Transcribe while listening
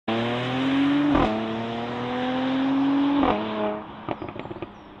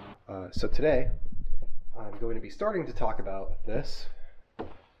So today I'm going to be starting to talk about this.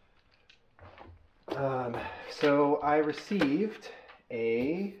 So I received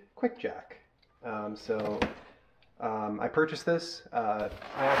a Quickjack. I purchased this. I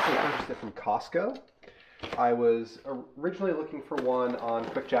actually purchased it from Costco. I was originally looking for one on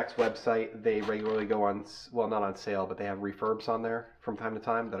Quickjack's website. They regularly go on, well, not on sale, but they have refurbs on there from time to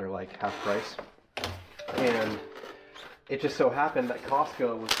time that are like half price. And it just so happened that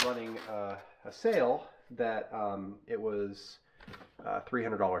Costco was running a sale that it was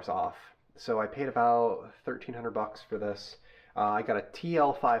 $300 off. So I paid about $1,300 for this. I got a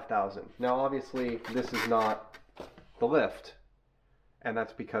TL5000. Now obviously this is not the lift, and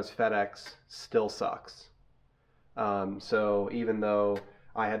that's because FedEx still sucks. So even though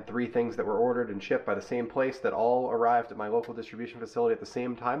I had 3 things that were ordered and shipped by the same place that all arrived at my local distribution facility at the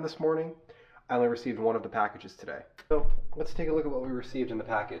same time this morning, I only received one of the packages today. So let's take a look at what we received in the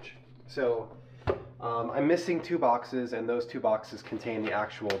package. So I'm missing 2 boxes, and those 2 boxes contain the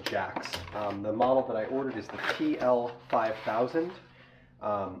actual jacks. The model that I ordered is the TL5000,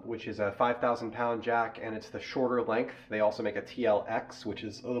 which is a 5,000 pound jack, and it's the shorter length. They also make a TLX, which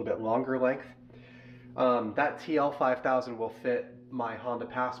is a little bit longer length. That TL5000 will fit my Honda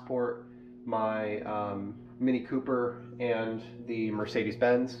Passport, my Mini Cooper, and the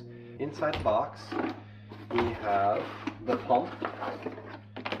Mercedes-Benz. Inside the box, we have the pump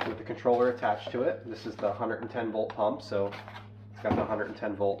with the controller attached to it. This is the 110 volt pump, so it's got the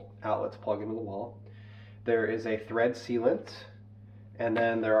 110 volt outlets plugged into the wall. There is a thread sealant, and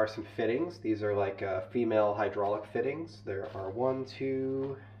then there are some fittings. These are like female hydraulic fittings. There are 1,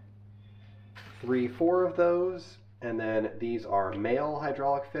 2, 3, 4 of those, and then these are male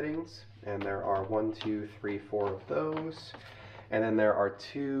hydraulic fittings, and there are 1, 2, 3, 4 of those. And then there are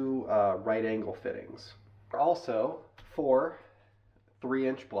 2 right angle fittings. Also 4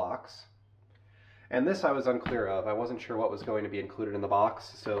 3-inch blocks. And this I was unclear of. I wasn't sure what was going to be included in the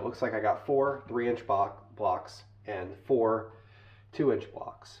box. So it looks like I got 4 3-inch blocks and 4 2-inch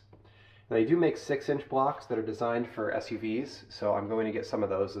blocks. Now they do make 6-inch blocks that are designed for SUVs, so I'm going to get some of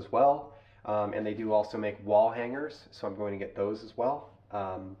those as well. And they do also make wall hangers, so I'm going to get those as well.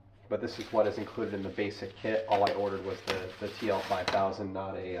 But this is what is included in the basic kit. All I ordered was the TL5000,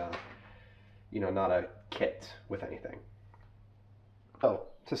 not a, not a kit with anything. Oh,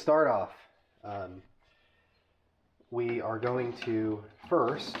 to start off, we are going to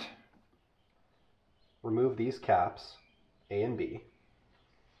first remove these caps, A and B,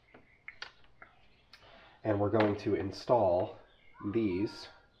 and we're going to install these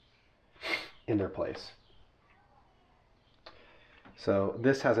in their place. So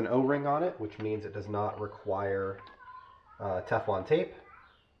this has an O-ring on it, which means it does not require Teflon tape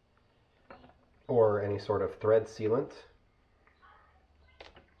or any sort of thread sealant.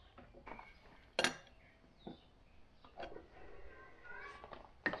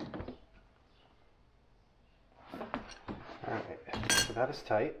 Alright, so that is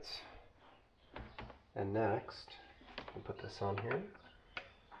tight. And next, we'll put this on here.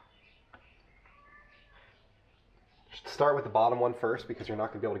 Start with the bottom one first, because you're not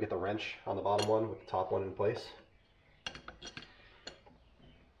going to be able to get the wrench on the bottom one with the top one in place.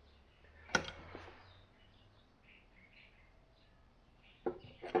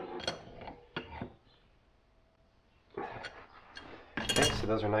 Okay, so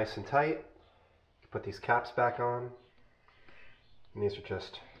those are nice and tight. Put these caps back on. And these are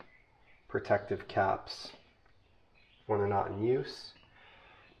just protective caps when they're not in use.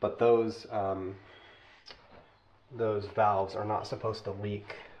 But those valves are not supposed to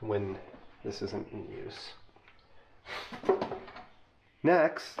leak when this isn't in use.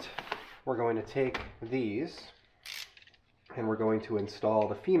 Next, we're going to take these and we're going to install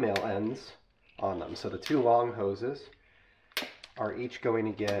the female ends on them. So the 2 long hoses are each going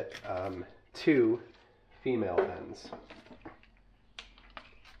to get 2 female ends.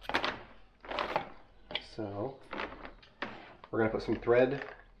 So we're going to put some thread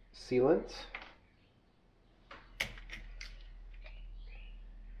sealant.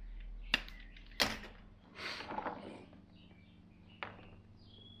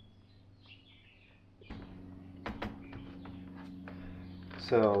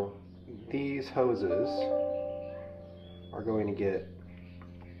 So these hoses are going to get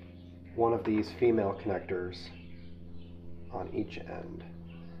one of these female connectors on each end.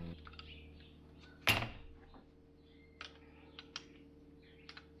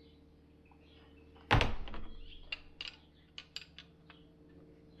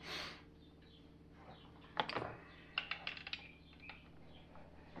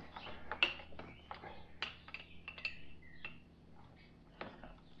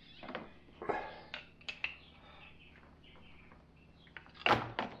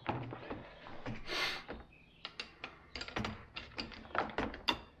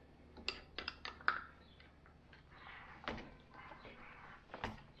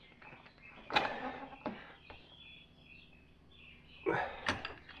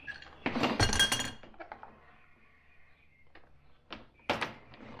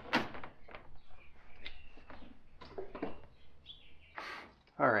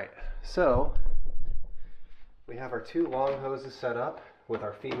 So we have our two long hoses set up with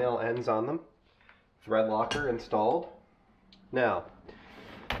our female ends on them. Thread locker installed. Now,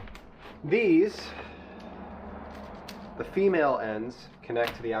 the female ends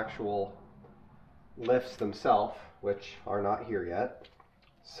connect to the actual lifts themselves, which are not here yet.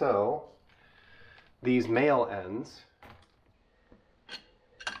 So these male ends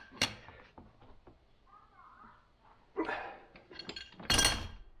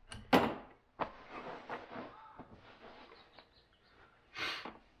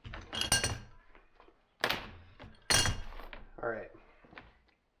Alright,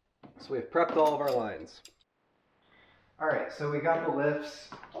 so we've prepped all of our lines. Alright, so we got the lifts.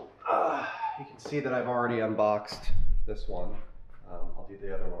 You can see that I've already unboxed this one. I'll do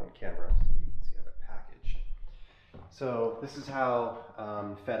the other one on camera so you can see how they're packaged. So this is how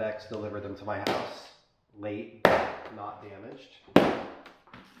FedEx delivered them to my house. Late, not damaged.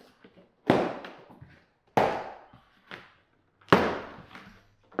 So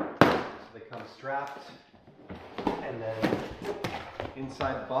they come strapped, and then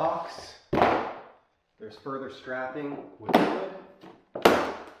inside the box there's further strapping with wood.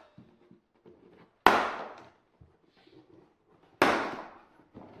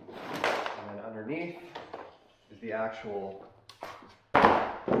 Underneath is the actual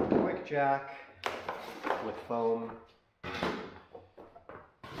Quickjack with foam. And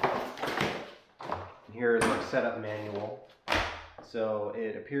here is our setup manual. So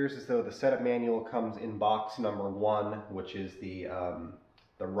it appears as though the setup manual comes in box number 1, which is the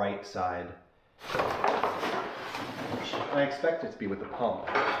right side. I expect it to be with the pump,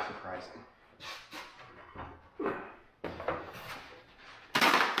 which is surprising.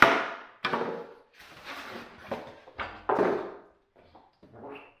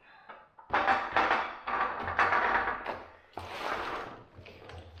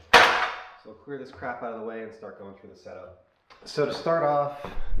 So clear this crap out of the way and start going through the setup. So to start off,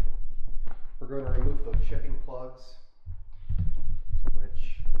 we're going to remove the chipping plugs,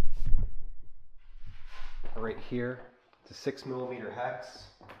 which are right here. It's a 6mm hex.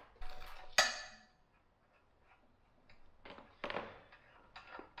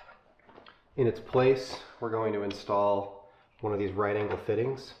 In its place, we're going to install one of these right angle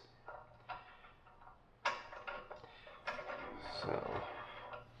fittings. So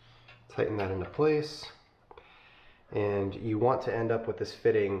tighten that into place, and you want to end up with this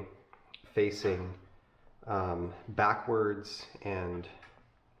fitting facing backwards and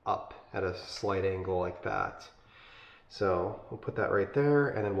up at a slight angle like that. So we'll put that right there,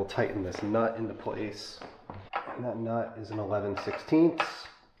 and then we'll tighten this nut into place. And that nut is an 11/16.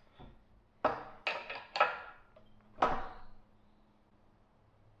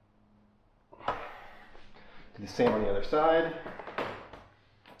 Do the same on the other side.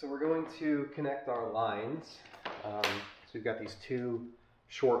 So we're going to connect our lines. So we've got these two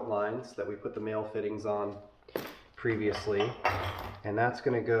short lines that we put the male fittings on previously, and that's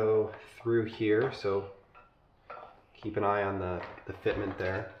going to go through here, so keep an eye on the fitment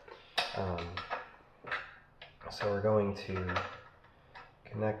there. So we're going to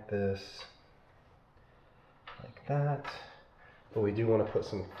connect this like that, but we do want to put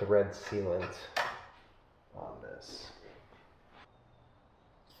some thread sealant on this.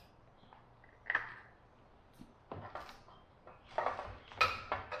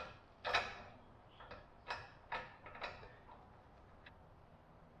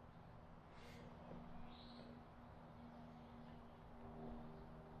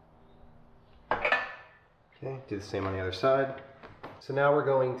 Okay, do the same on the other side. So now we're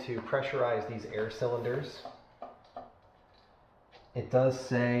going to pressurize these air cylinders. It does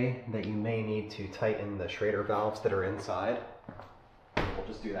say that you may need to tighten the Schrader valves that are inside. We'll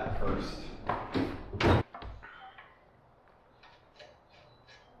just do that first.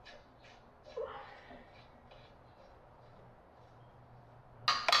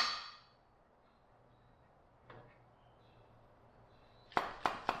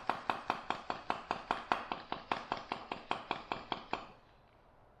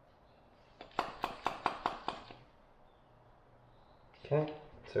 Okay,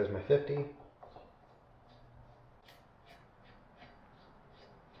 so there's my 50.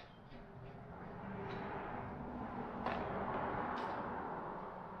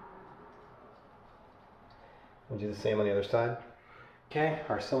 We'll do the same on the other side. Okay,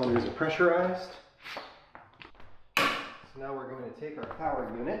 our cylinders are pressurized. So now we're going to take our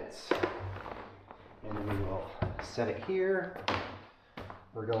power units and we will set it here.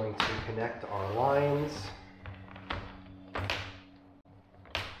 We're going to connect our lines.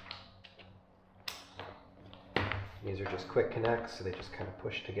 These are just quick connects, so they just kind of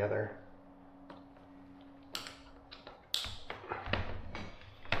push together.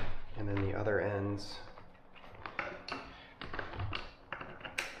 And then the other ends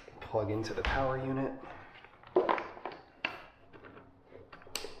plug into the power unit, like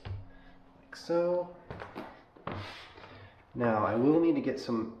so. Now I will need to get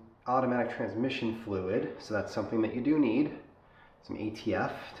some automatic transmission fluid, so that's something that you do need. Some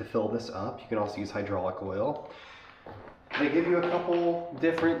ATF to fill this up. You can also use hydraulic oil. They give you a couple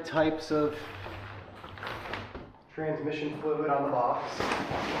different types of transmission fluid on the box.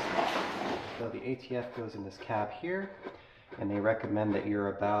 So the ATF goes in this cap here, and they recommend that you're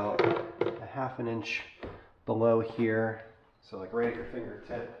about a half an inch below here, so like right at your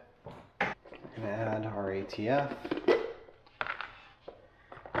fingertip. We're gonna add our ATF.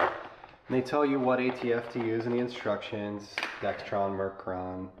 And they tell you what ATF to use in the instructions: Dextron,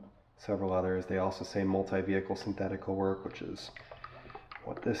 Mercron, several others. They also say multi-vehicle synthetic will work, which is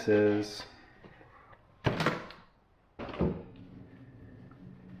what this is.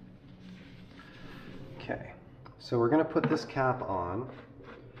 Okay, so we're going to put this cap on.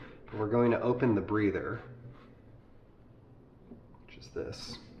 We're going to open the breather, which is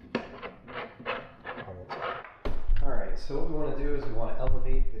this. Alright, so what we want to do is we want to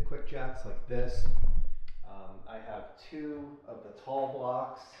elevate the Quickjacks like this. I have 2 of the tall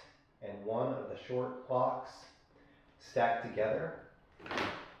blocks and 1 of the short blocks stacked together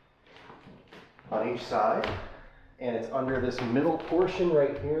on each side. And it's under this middle portion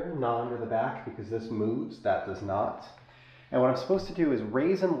right here, not under the back, because this moves, that does not. And what I'm supposed to do is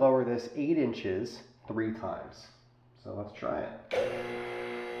raise and lower this 8 inches 3 times. So let's try it.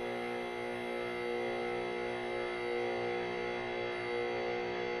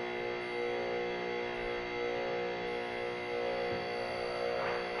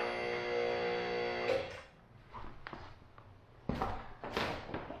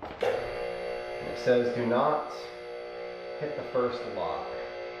 It says do not hit the first lock.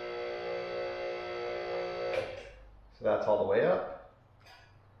 So that's all the way up.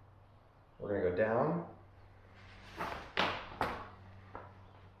 We're going to go down.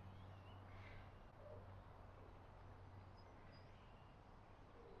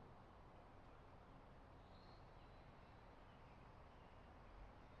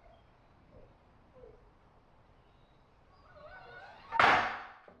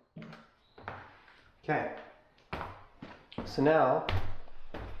 Okay. So now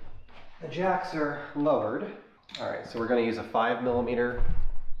the jacks are lowered. All right, so we're going to use a 5mm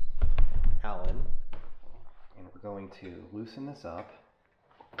Allen, and we're going to loosen this up.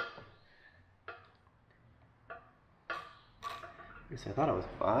 I thought it was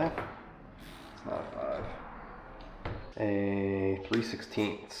a 5. It's not a 5. A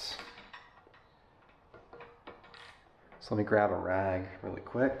 3/16. So let me grab a rag really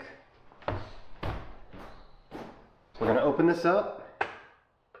quick. We're going to open this up.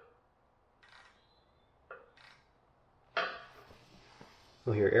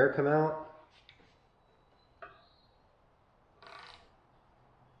 You'll hear air come out.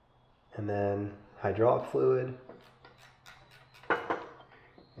 And then hydraulic fluid.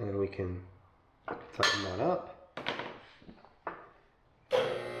 And we can tighten that up.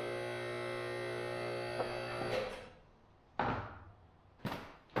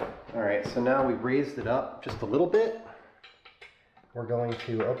 Alright, so now we've raised it up just a little bit. We're going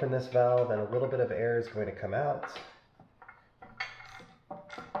to open this valve and a little bit of air is going to come out.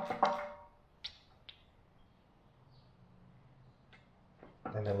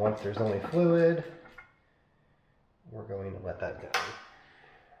 And then once there's only fluid, we're going to let that go.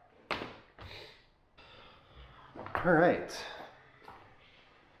 All right.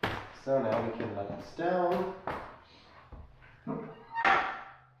 So now we can let this down.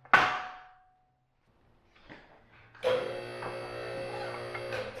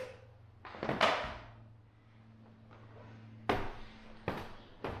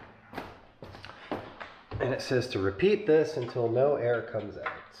 And it says to repeat this until no air comes out.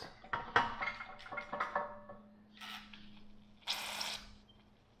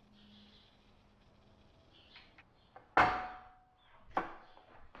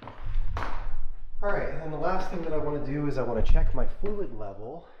 Alright, and then the last thing that I want to do is I want to check my fluid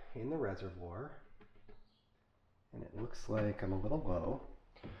level in the reservoir. And it looks like I'm a little low.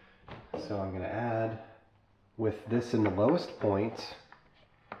 So I'm going to add with this in the lowest point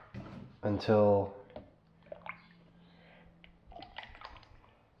until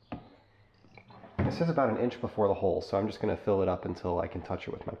this is about an inch before the hole, so I'm just going to fill it up until I can touch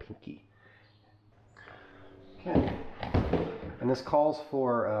it with my pinky. Okay, and this calls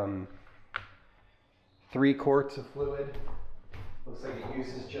for 3 quarts of fluid. Looks like it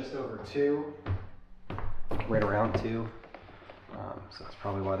uses just over 2, right around 2. So that's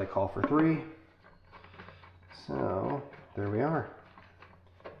probably why they call for 3. So there we are.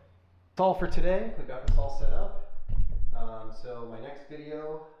 That's all for today. We've got this all set up. So my next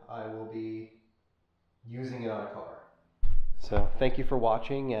video, I will be using it on a car. So thank you for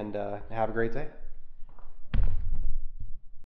watching, and have a great day.